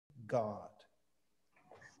God.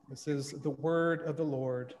 This is the word of the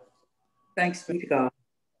Lord. Thanks be to God.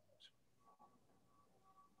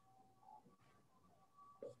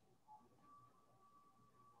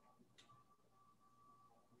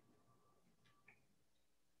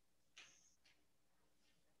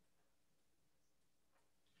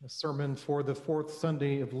 The sermon for the fourth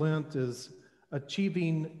Sunday of Lent is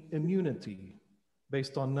Achieving Immunity,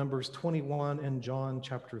 based on Numbers 21 and John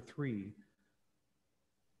chapter 3.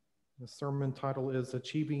 The sermon title is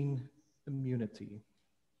Achieving Immunity.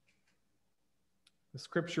 The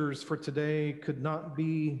scriptures for today could not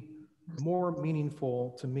be more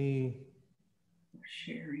meaningful to me.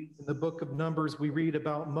 Sharing. In the book of Numbers, we read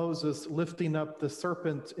about Moses lifting up the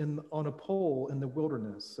serpent on a pole in the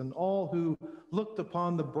wilderness, and all who looked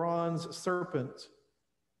upon the bronze serpent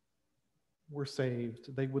were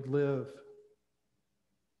saved. They would live.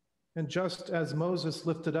 And just as Moses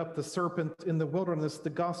lifted up the serpent in the wilderness, the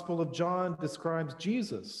Gospel of John describes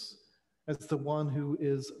Jesus as the one who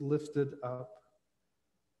is lifted up.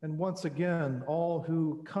 And once again, all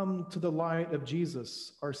who come to the light of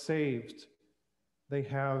Jesus are saved. They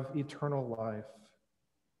have eternal life.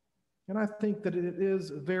 And I think that it is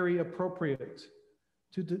very appropriate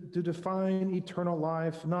to define eternal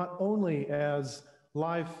life not only as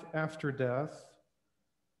life after death,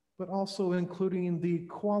 but also including the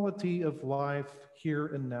quality of life here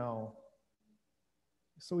and now.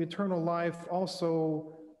 So eternal life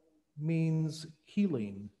also means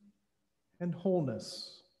healing and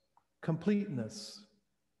wholeness, completeness,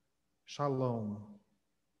 shalom.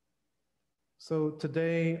 So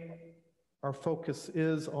today, our focus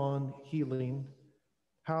is on healing.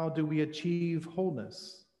 How do we achieve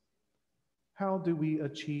wholeness? How do we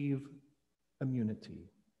achieve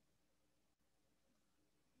immunity?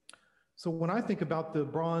 So when I think about the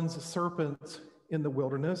bronze serpent in the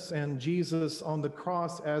wilderness and Jesus on the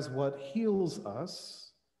cross as what heals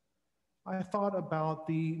us, I thought about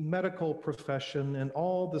the medical profession and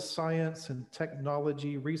all the science and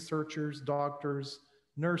technology researchers, doctors,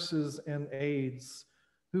 nurses, and aides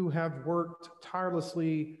who have worked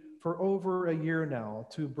tirelessly for over a year now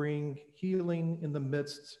to bring healing in the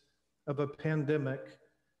midst of a pandemic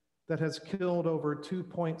that has killed over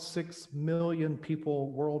 2.6 million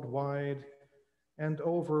people worldwide and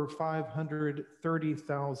over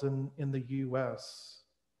 530,000 in the US.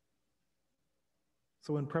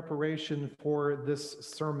 So in preparation for this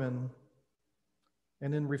sermon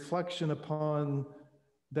and in reflection upon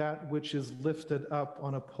that which is lifted up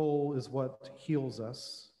on a pole is what heals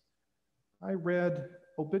us, I read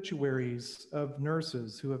obituaries of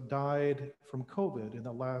nurses who have died from COVID in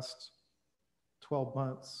the last 12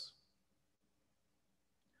 months.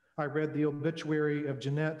 I read the obituary of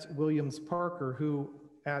Jeanette Williams Parker, who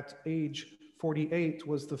at age 48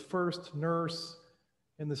 was the first nurse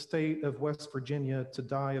in the state of West Virginia to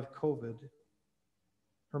die of COVID.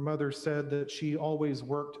 Her mother said that she always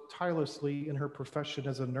worked tirelessly in her profession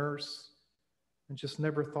as a nurse and just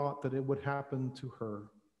never thought that it would happen to her.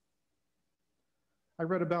 I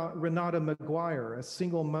read about Renata McGuire, a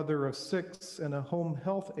single mother of 6 and a home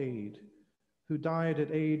health aide who died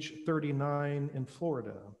at age 39 in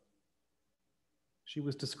Florida. She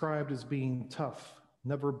was described as being tough,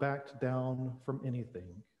 never backed down from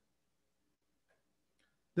anything.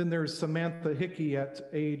 Then there's Samantha Hickey at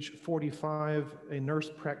age 45, a nurse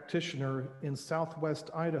practitioner in Southwest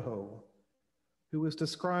Idaho, who was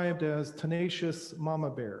described as tenacious mama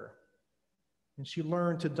bear. And she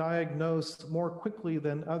learned to diagnose more quickly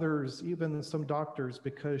than others, even some doctors,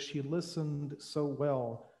 because she listened so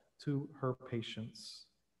well to her patients.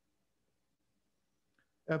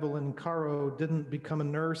 Evelyn Caro didn't become a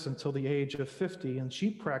nurse until the age of 50, and she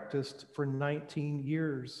practiced for 19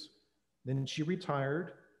 years. Then she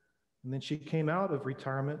retired, and then she came out of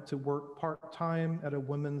retirement to work part-time at a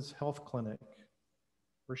women's health clinic,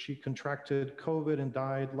 where she contracted COVID and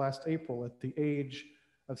died last April at the age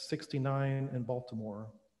of 69 in Baltimore.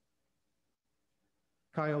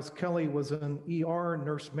 Kyles Kelly was an ER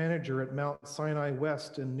nurse manager at Mount Sinai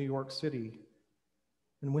West in New York City.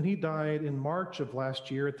 And when he died in March of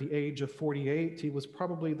last year at the age of 48, he was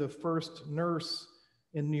probably the first nurse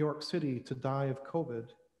in New York City to die of COVID.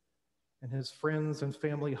 And his friends and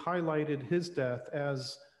family highlighted his death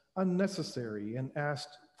as unnecessary and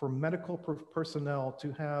asked for medical personnel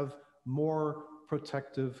to have more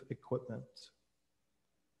protective equipment.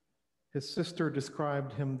 His sister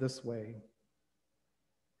described him this way: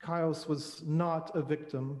 Kyles was not a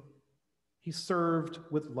victim. He served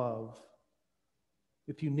with love.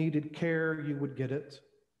 If you needed care, you would get it.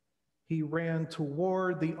 He ran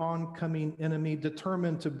toward the oncoming enemy,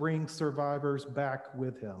 determined to bring survivors back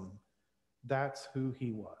with him. That's who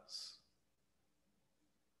he was.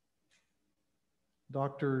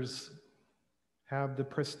 Doctors have the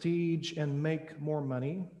prestige and make more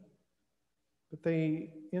money, but they,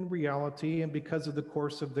 in reality, and because of the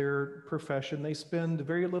course of their profession, they spend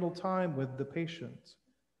very little time with the patient.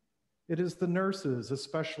 It is the nurses,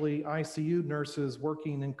 especially ICU nurses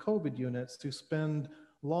working in COVID units, who spend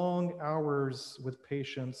long hours with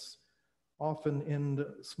patients, often in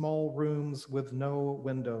small rooms with no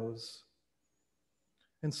windows.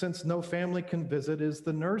 And since no family can visit, it is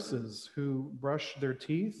the nurses who brush their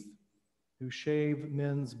teeth, who shave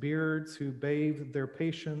men's beards, who bathe their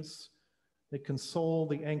patients. They console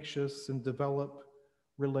the anxious and develop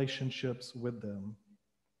relationships with them.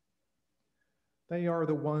 They are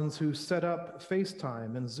the ones who set up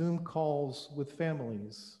FaceTime and Zoom calls with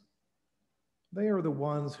families. They are the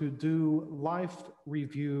ones who do life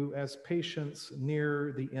review as patients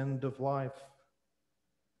near the end of life.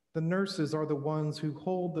 The nurses are the ones who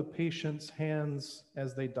hold the patient's hands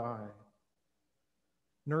as they die.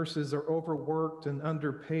 Nurses are overworked and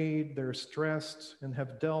underpaid, they're stressed, and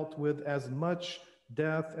have dealt with as much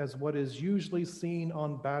death as what is usually seen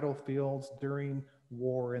on battlefields during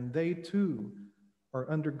war, and they too are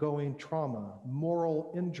undergoing trauma,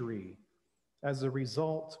 moral injury, as a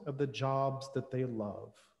result of the jobs that they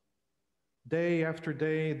love. Day after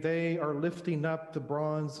day, they are lifting up the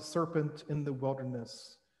bronze serpent in the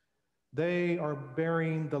wilderness. They are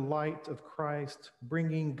bearing the light of Christ,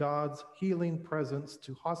 bringing God's healing presence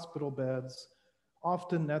to hospital beds,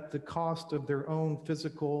 often at the cost of their own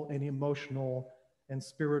physical and emotional and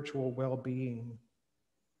spiritual well-being.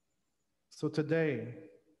 So today,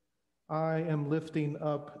 I am lifting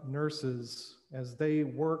up nurses as they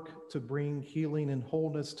work to bring healing and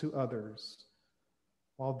wholeness to others,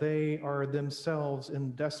 while they are themselves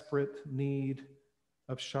in desperate need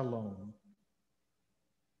of shalom.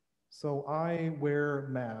 So I wear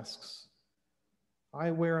masks.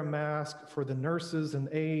 I wear a mask for the nurses and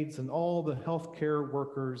aides and all the healthcare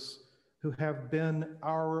workers who have been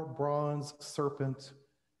our bronze serpent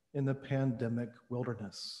in the pandemic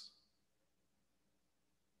wilderness.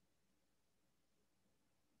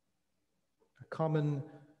 A common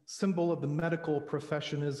symbol of the medical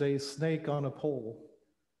profession is a snake on a pole.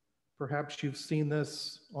 Perhaps you've seen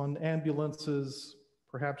this on ambulances.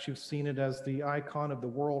 Perhaps you've seen it as the icon of the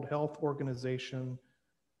World Health Organization.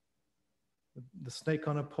 The snake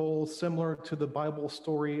on a pole, similar to the Bible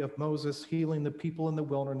story of Moses healing the people in the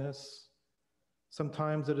wilderness.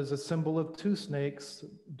 Sometimes it is a symbol of two snakes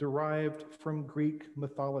derived from Greek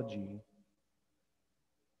mythology.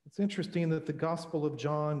 It's interesting that the Gospel of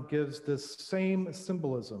John gives this same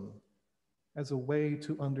symbolism as a way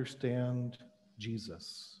to understand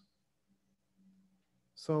Jesus.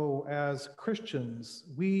 So as Christians,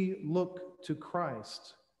 we look to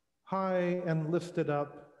Christ, high and lifted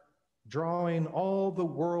up, drawing all the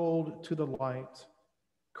world to the light.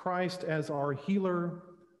 Christ as our healer,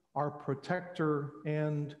 our protector,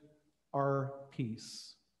 and our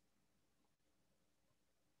peace.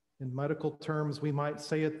 In medical terms, we might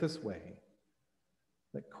say it this way,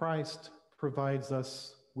 that Christ provides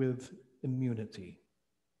us with immunity.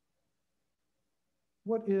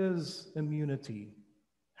 What is immunity?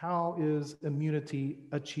 How is immunity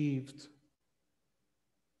achieved?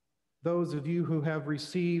 Those of you who have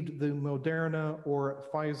received the Moderna or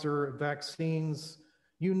Pfizer vaccines,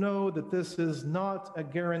 you know that this is not a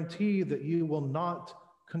guarantee that you will not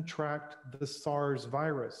contract the SARS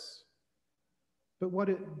virus. But what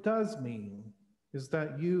it does mean is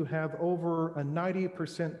that you have over a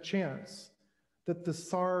 90% chance that the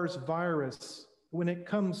SARS virus, when it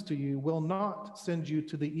comes to you, will not send you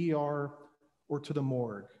to the ER or to the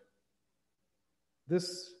morgue.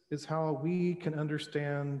 This is how we can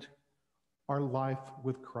understand our life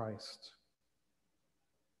with Christ.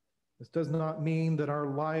 This does not mean that our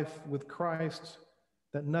life with Christ,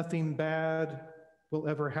 that nothing bad will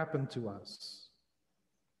ever happen to us.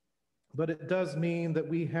 But it does mean that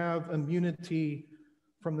we have immunity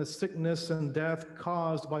from the sickness and death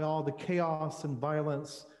caused by all the chaos and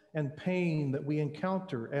violence and pain that we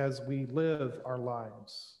encounter as we live our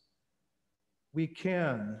lives. We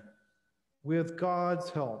can, with God's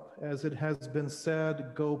help, as it has been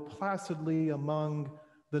said, go placidly among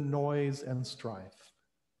the noise and strife.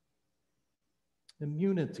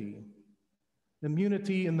 Immunity.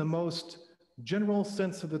 Immunity in the most general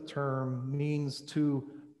sense of the term means to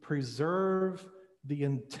preserve the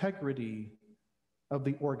integrity of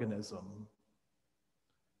the organism.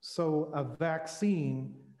 So a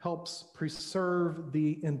vaccine helps preserve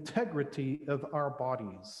the integrity of our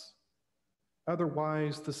bodies.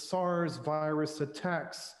 Otherwise, the SARS virus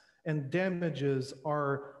attacks and damages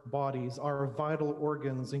our bodies, our vital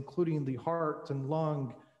organs, including the heart and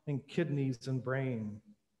lung and kidneys and brain.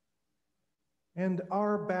 And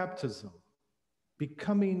our baptism,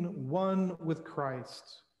 becoming one with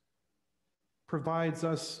Christ, provides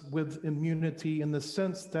us with immunity in the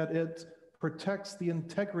sense that it protects the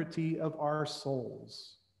integrity of our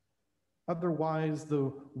souls. Otherwise,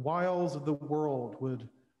 the wiles of the world would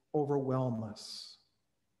overwhelm us.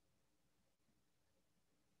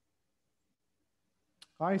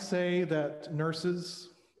 I say that nurses,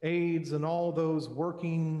 aides, and all those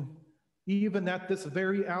working even at this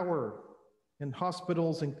very hour in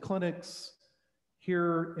hospitals and clinics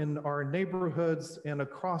here in our neighborhoods and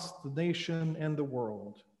across the nation and the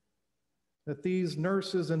world, that these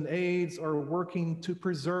nurses and aides are working to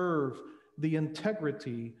preserve the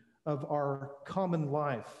integrity of our common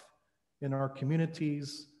life in our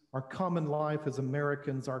communities, our common life as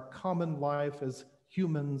Americans, our common life as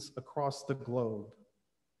humans across the globe.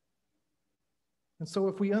 And so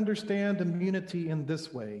if we understand immunity in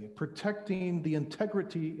this way, protecting the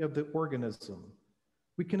integrity of the organism,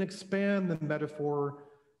 we can expand the metaphor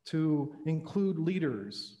to include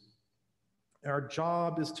leaders. Our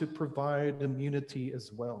job is to provide immunity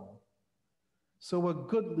as well. So a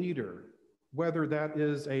good leader, whether that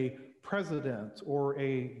is a president or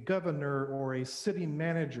a governor or a city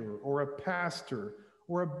manager or a pastor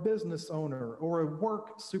or a business owner or a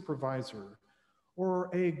work supervisor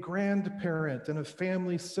or a grandparent in a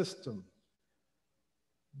family system,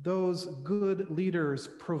 those good leaders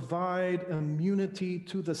provide immunity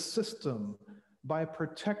to the system by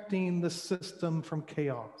protecting the system from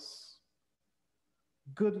chaos.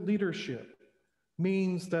 Good leadership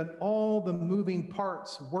means that all the moving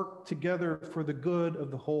parts work together for the good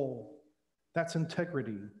of the whole. That's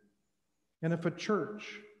integrity. And if a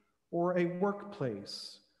church or a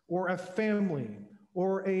workplace or a family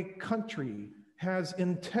or a country has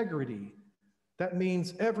integrity, that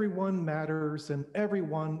means everyone matters and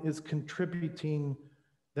everyone is contributing,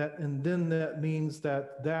 and then that means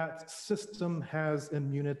that that system has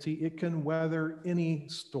immunity. It can weather any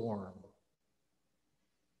storm.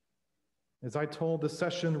 As I told the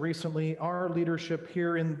session recently, our leadership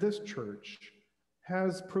here in this church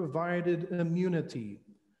has provided immunity.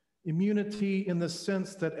 Immunity in the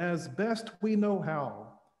sense that as best we know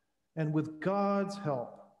how, and with God's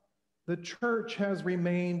help, the church has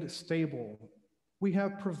remained stable. We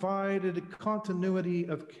have provided continuity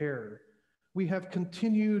of care. We have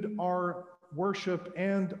continued our worship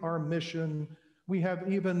and our mission. We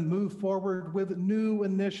have even moved forward with new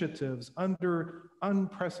initiatives under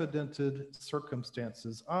unprecedented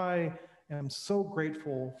circumstances. I am so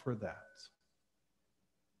grateful for that.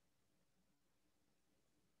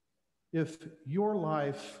 If your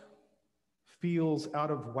life feels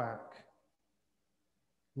out of whack,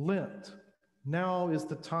 Lent now is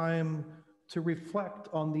the time to reflect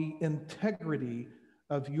on the integrity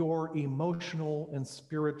of your emotional and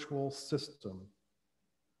spiritual system.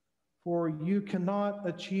 For you cannot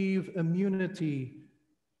achieve immunity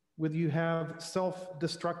when you have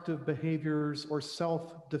self-destructive behaviors or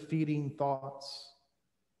self-defeating thoughts.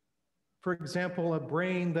 For example, a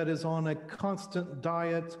brain that is on a constant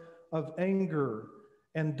diet of anger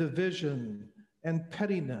and division and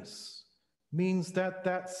pettiness means that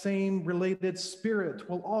that same related spirit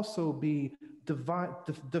will also be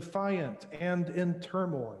defiant and in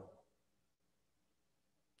turmoil.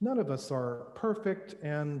 None of us are perfect,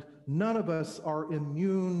 and none of us are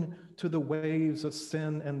immune to the waves of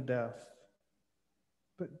sin and death.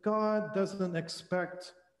 But God doesn't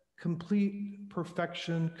expect complete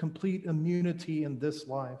perfection, complete immunity in this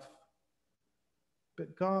life.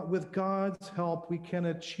 But with God's help, we can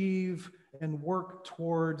achieve and work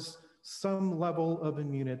towards some level of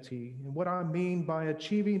immunity. And what I mean by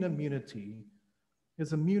achieving immunity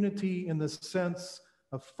is immunity in the sense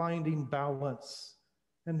of finding balance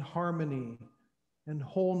and harmony and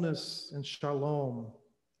wholeness and shalom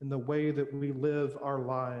in the way that we live our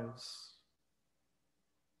lives.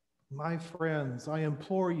 My friends, I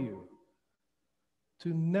implore you to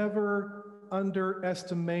never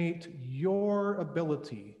underestimate your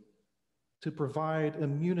ability to provide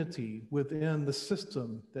immunity within the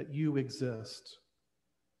system that you exist.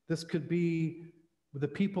 This could be with the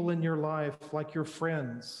people in your life, like your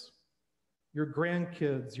friends, your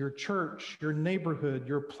grandkids, your church, your neighborhood,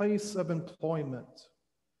 your place of employment.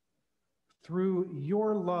 Through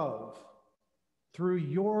your love, through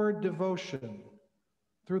your devotion,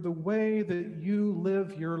 through the way that you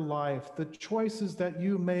live your life, the choices that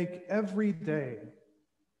you make every day.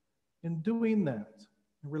 In doing that,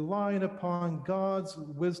 relying upon God's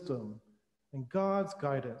wisdom and God's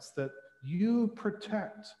guidance, that you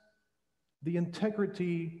protect the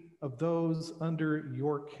integrity of those under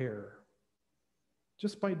your care,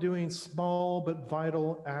 just by doing small but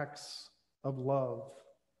vital acts of love.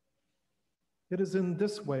 It is in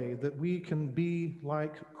this way that we can be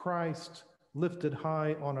like Christ lifted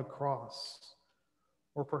high on a cross.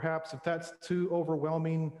 Or perhaps if that's too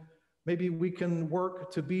overwhelming, maybe we can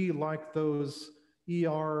work to be like those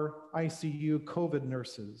ER, ICU COVID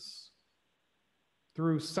nurses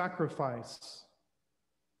through sacrifice,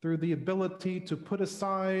 through the ability to put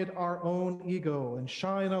aside our own ego and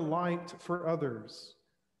shine a light for others.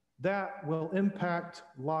 That will impact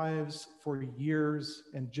lives for years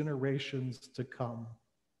and generations to come.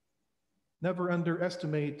 Never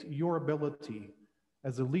underestimate your ability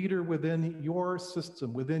as a leader within your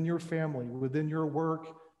system, within your family, within your work,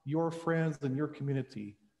 your friends, and your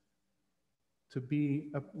community, to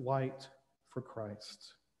be a light for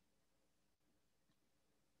Christ.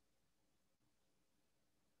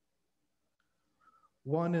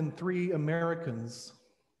 One in 3 Americans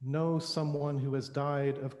know someone who has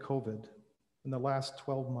died of COVID in the last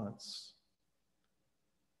 12 months.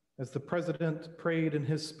 As the president prayed in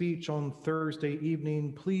his speech on Thursday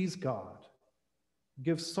evening, please God,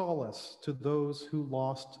 give solace to those who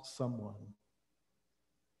lost someone.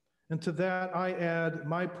 And to that I add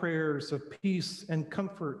my prayers of peace and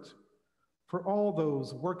comfort for all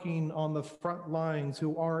those working on the front lines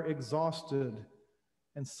who are exhausted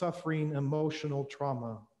and suffering emotional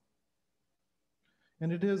trauma.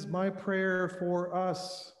 And it is my prayer for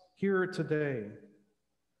us here today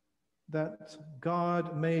that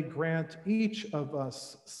God may grant each of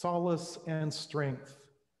us solace and strength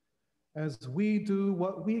as we do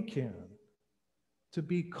what we can to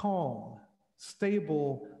be calm,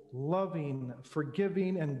 stable, loving,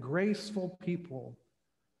 forgiving, and graceful people,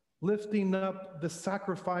 lifting up the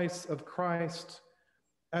sacrifice of Christ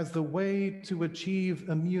as the way to achieve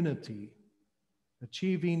immunity,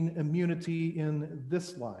 achieving immunity in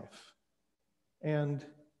this life and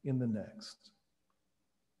in the next.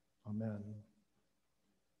 Amen.